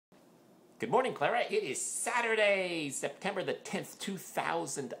Good morning, Clara. It is Saturday, September the 10th,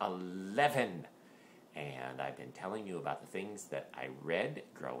 2011. And I've been telling you about the things that I read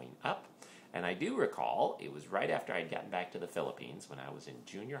growing up. And I do recall it was right after I'd gotten back to the Philippines when I was in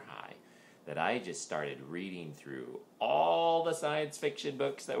junior high that I just started reading through all the science fiction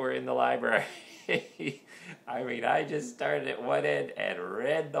books that were in the library. I just started at one end and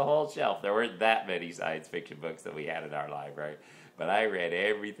read the whole shelf. There weren't that many science fiction books that we had in our library, but I read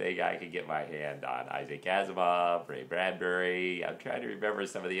everything I could get my hand on. Isaac Asimov, Ray Bradbury. I'm trying to remember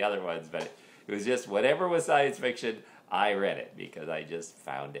some of the other ones, but it was just whatever was science fiction, I read it because I just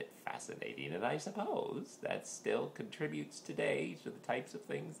found it fascinating. And I suppose that still contributes today to the types of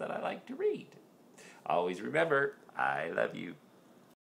things that I like to read. Always remember, I love you.